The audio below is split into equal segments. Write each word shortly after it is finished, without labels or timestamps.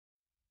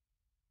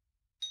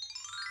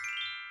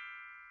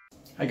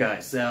Hi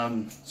guys,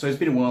 so it's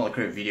been a while I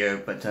created a video,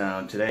 but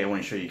today I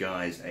want to show you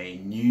guys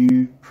a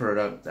new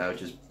product that I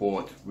just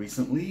bought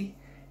recently.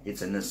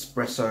 It's a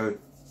Nespresso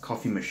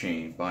Coffee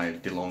Machine by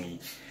Delonghi.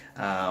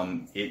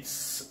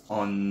 It's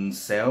on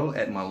sale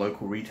at my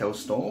local retail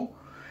store,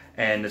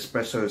 and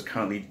Nespresso is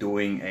currently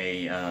doing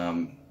a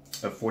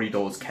 $40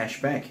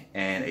 cashback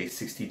and a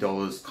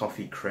 $60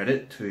 coffee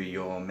credit to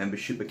your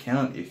membership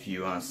account if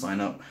you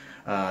sign up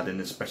the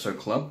Nespresso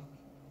Club.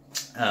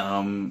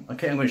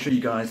 Okay, I'm going to show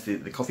you guys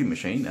the coffee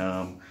machine.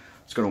 I'm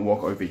just going to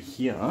walk over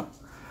here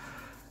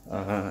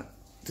to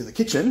the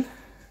kitchen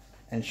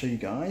and show you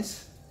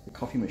guys the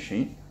coffee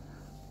machine.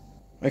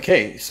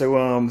 Okay,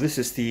 so this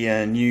is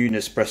the new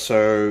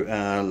Nespresso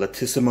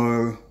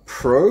Lattissima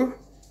Pro.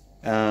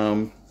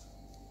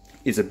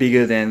 It's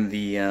bigger than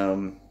the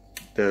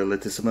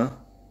Lattissima.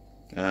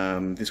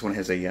 This one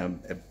has a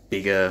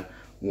bigger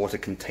water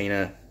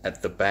container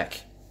at the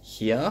back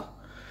here.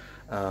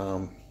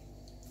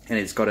 And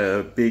it's got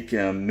a big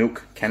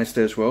milk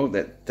canister as well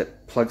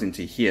that plugs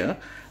into here.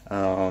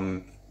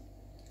 I'll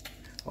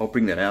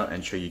bring that out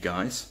and show you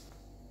guys.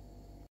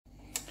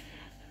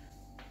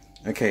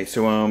 Okay,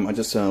 so I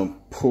just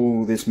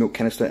pull this milk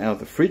canister out of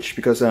the fridge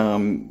because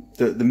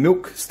the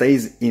milk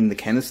stays in the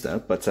canister,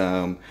 but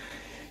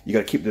you got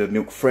to keep the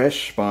milk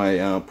fresh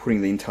by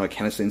putting the entire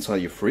canister inside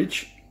your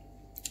fridge.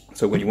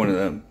 So when you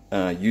want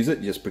to use it,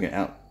 you just bring it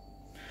out.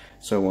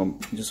 So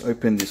just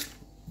open this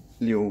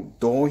little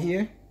door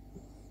here.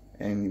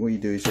 And what you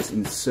do is just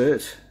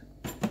insert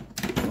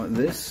like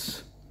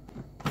this,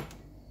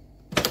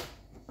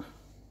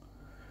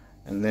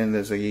 and then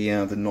there's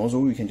the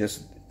nozzle. You can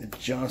just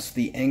adjust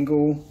the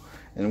angle,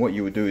 and what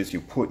you would do is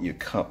you put your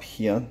cup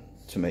here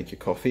to make your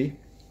coffee.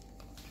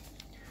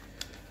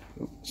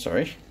 Oops,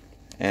 sorry.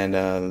 And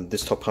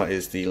this top part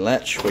is the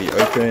latch where you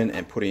open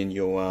and put in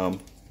your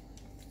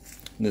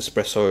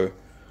Nespresso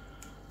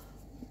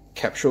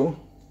capsule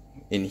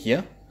in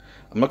here.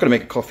 I'm not going to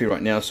make a coffee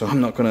right now, so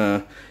I'm not going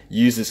to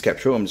use this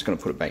capsule. I'm just going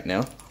to put it back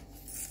now.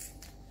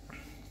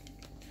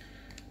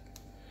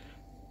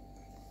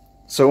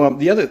 So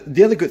the other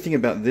good thing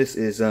about this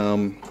is if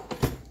I'm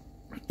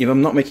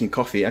not making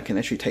coffee, I can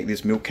actually take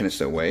this milk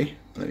canister away.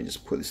 Let me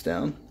just put this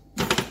down.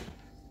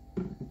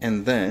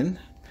 And then,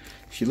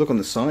 if you look on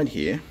the side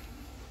here,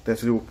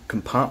 there's a little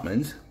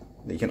compartment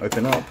that you can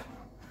open up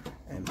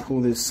and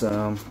pull this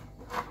out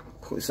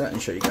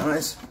and show you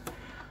guys.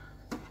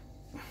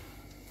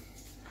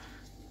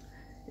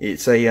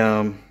 It's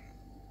a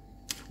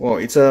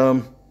it's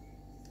a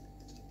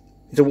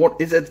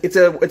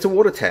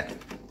water tap.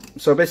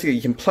 So basically,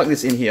 you can plug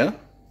this in here,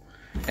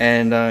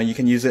 and you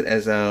can use it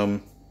as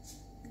a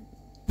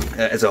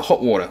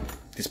hot water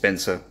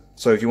dispenser.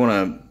 So if you want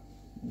to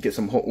get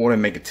some hot water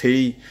and make a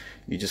tea,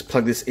 you just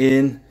plug this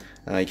in.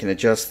 You can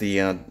adjust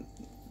the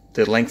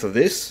length of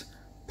this.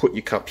 Put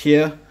your cup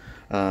here,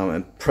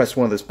 and press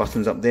one of those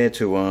buttons up there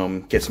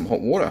to get some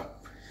hot water.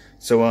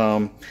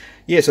 So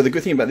yeah, so the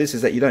good thing about this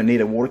is that you don't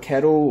need a water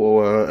kettle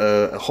or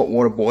a hot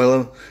water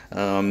boiler.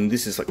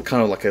 This is like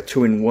kind of like a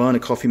two-in-one, a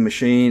coffee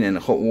machine and a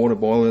hot water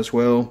boiler as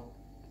well.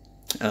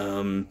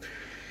 I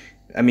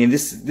mean,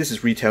 this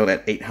is retailed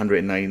at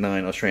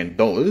 899 Australian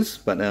dollars,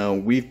 but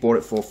we've bought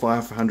it for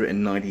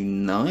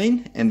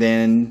 599, and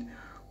then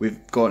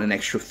we've got an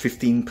extra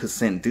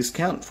 15%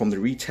 discount from the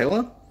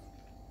retailer.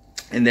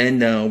 And then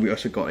we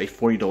also got a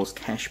 $40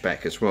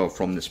 cashback as well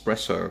from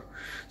Nespresso.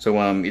 So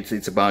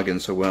it's a bargain.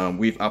 So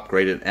we've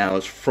upgraded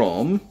ours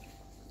from,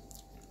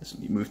 let's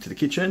move to the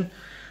kitchen,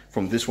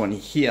 from this one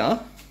here.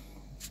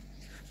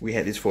 We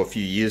had this for a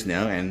few years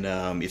now, and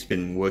it's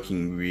been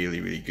working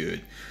really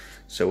good.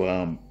 So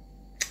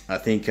I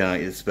think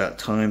it's about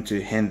time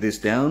to hand this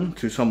down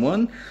to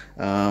someone.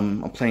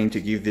 I'm planning to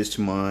give this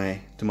to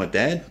my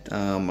dad.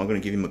 I'm going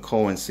to give him a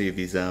call and see if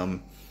he's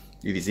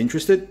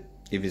interested.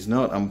 If it's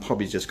not, I'm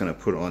probably just going to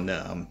put it on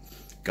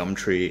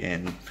Gumtree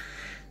and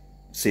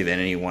see if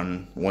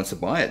anyone wants to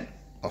buy it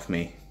off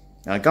me.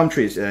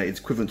 Gumtree is it's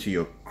equivalent to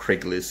your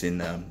Craigslist in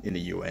the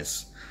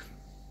US.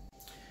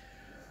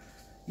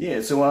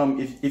 Yeah, so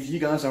if you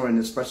guys are an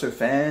Nespresso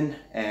fan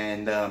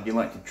and you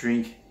like to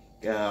drink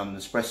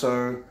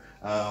Nespresso,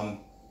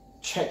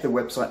 check the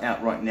website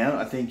out right now.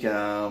 I think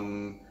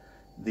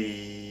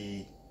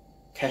the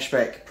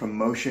cashback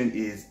promotion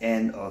is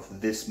end of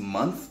this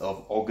month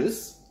of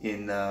August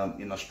in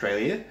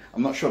Australia.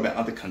 I'm not sure about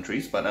other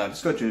countries, but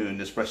just go to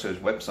Nespresso's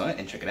website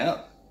and check it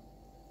out,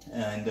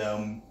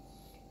 and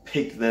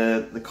pick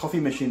the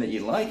coffee machine that you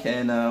like,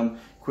 and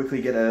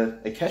quickly get a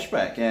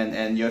cashback,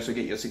 and you also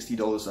get your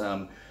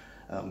 $60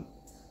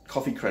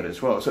 coffee credit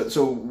as well.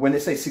 So when they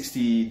say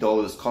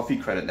 $60 coffee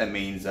credit, that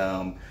means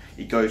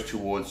it goes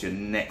towards your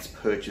next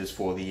purchase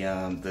for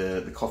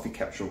the coffee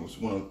capsules,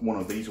 one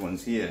of these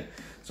ones here.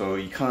 So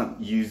you can't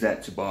use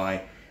that to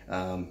buy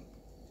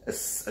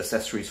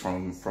accessories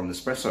from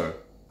Nespresso.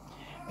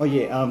 Oh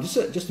yeah,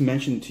 just to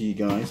mention to you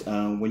guys,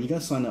 when you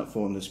guys sign up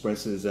for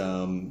Nespresso's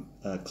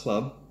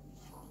club,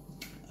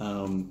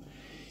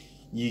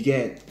 you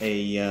get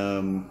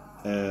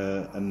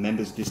a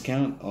member's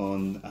discount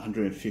on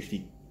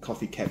 150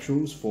 coffee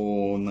capsules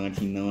for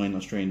 99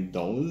 Australian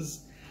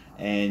dollars,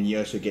 and you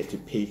also get to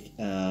pick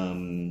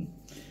a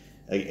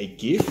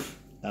gift.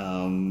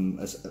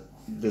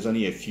 There's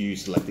only a few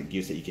selected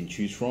gifts that you can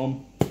choose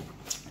from.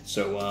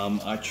 So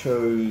I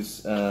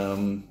chose,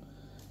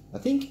 I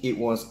think it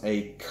was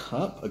a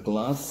cup, a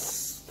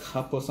glass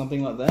cup or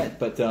something like that.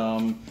 But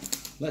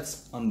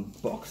let's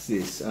unbox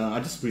this. I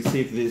just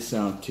received this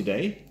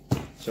today,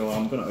 so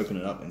I'm gonna open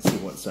it up and see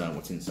what's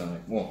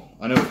inside. Well,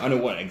 I know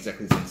what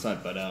exactly is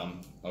inside, but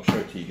I'll show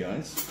it to you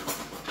guys.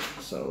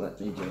 So let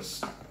me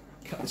just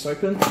cut this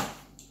open.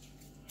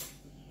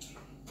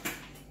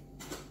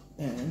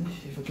 And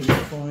if I can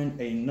find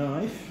a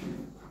knife,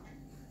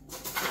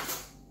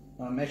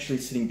 I'm actually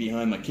sitting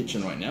behind my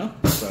kitchen right now,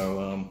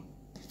 so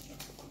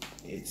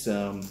it's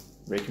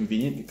very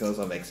convenient because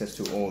I have access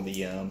to all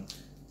the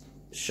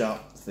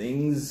sharp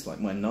things like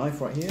my knife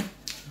right here.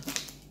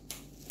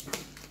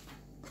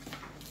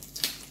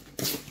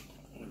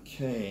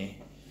 Okay.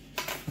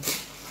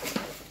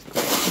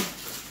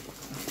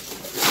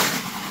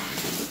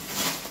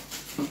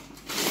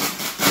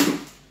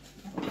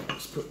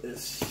 Let's put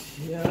this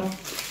here.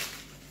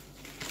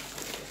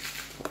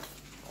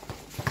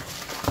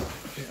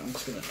 I'm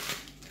just going to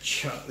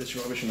chuck this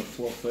rubbish on the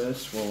floor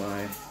first while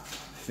I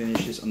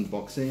finish this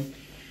unboxing.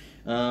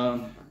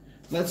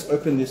 Let's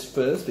open this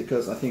first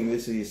because I think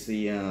this is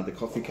the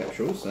coffee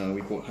capsules.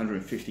 We bought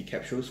 150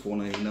 capsules for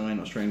 99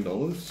 Australian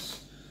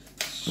dollars.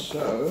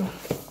 So,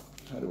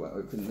 how do I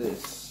open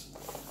this?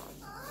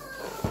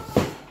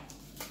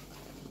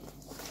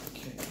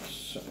 Okay,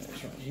 so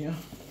it's right here.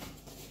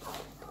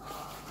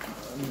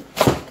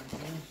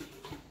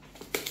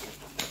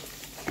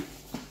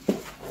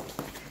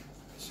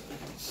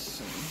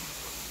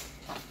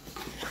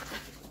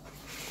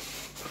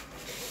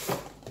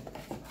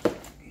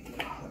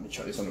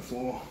 Chuck this on the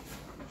floor.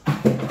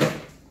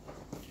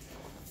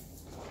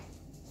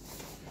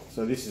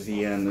 So this is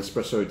the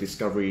Nespresso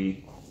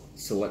Discovery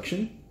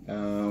selection.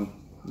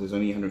 There's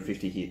only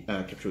 150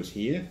 capsules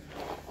here.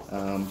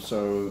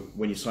 So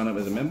when you sign up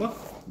as a member,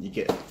 you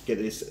get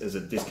this as a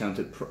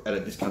discounted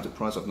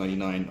price of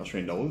 99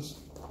 Australian dollars.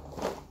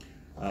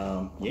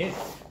 Yeah,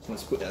 so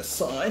let's put that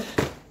aside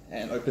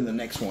and open the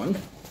next one.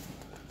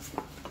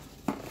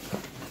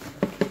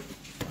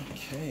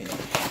 Okay.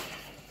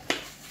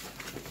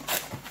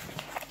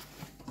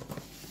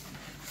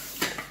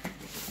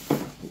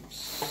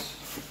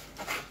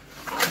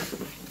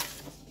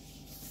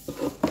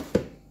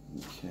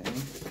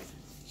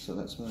 So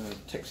that's my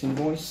tax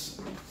invoice.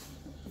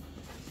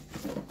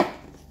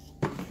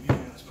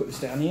 Let's put this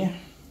down here.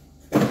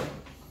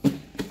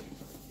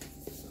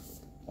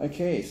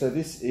 Okay, so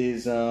this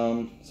is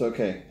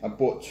okay.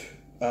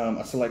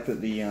 I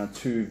selected the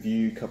Two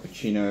View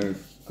Cappuccino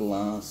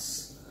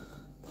glass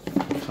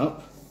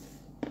cup.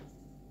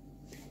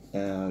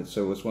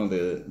 So it's one of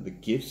the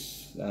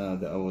gifts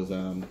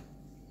that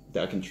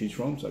I can choose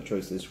from. So I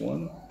chose this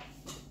one.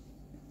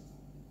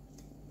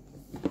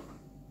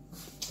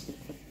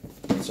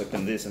 Let's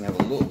open this and have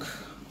a look.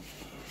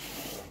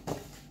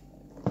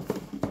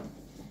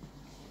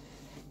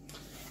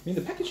 I mean,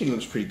 the packaging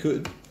looks pretty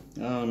good.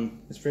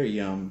 It's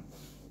very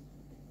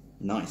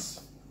nice.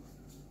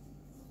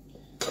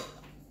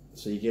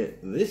 So you get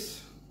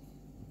this.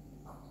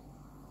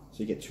 So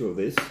you get two of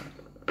this.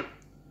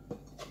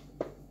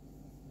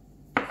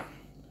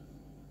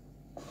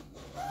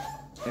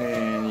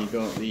 And you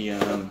got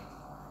the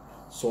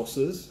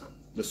saucers,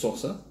 the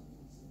saucer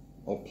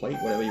or plate,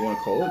 whatever you want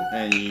to call it,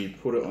 and you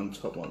put it on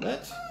top like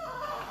that.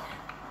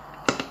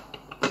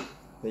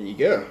 There you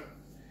go.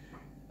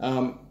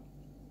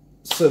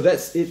 So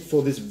that's it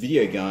for this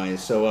video,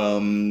 guys. So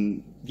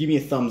give me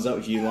a thumbs up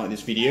if you like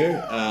this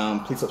video.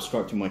 Please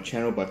subscribe to my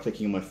channel by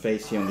clicking on my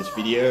face here on this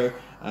video.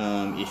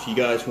 If you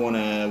guys want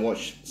to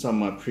watch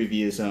some of my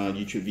previous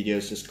YouTube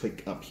videos, just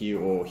click up here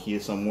or here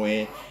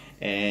somewhere,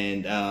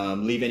 and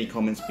leave any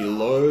comments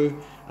below.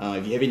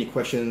 If you have any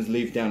questions,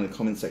 leave down in the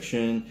comment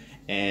section,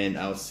 and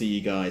I'll see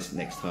you guys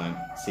next time.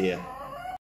 See ya.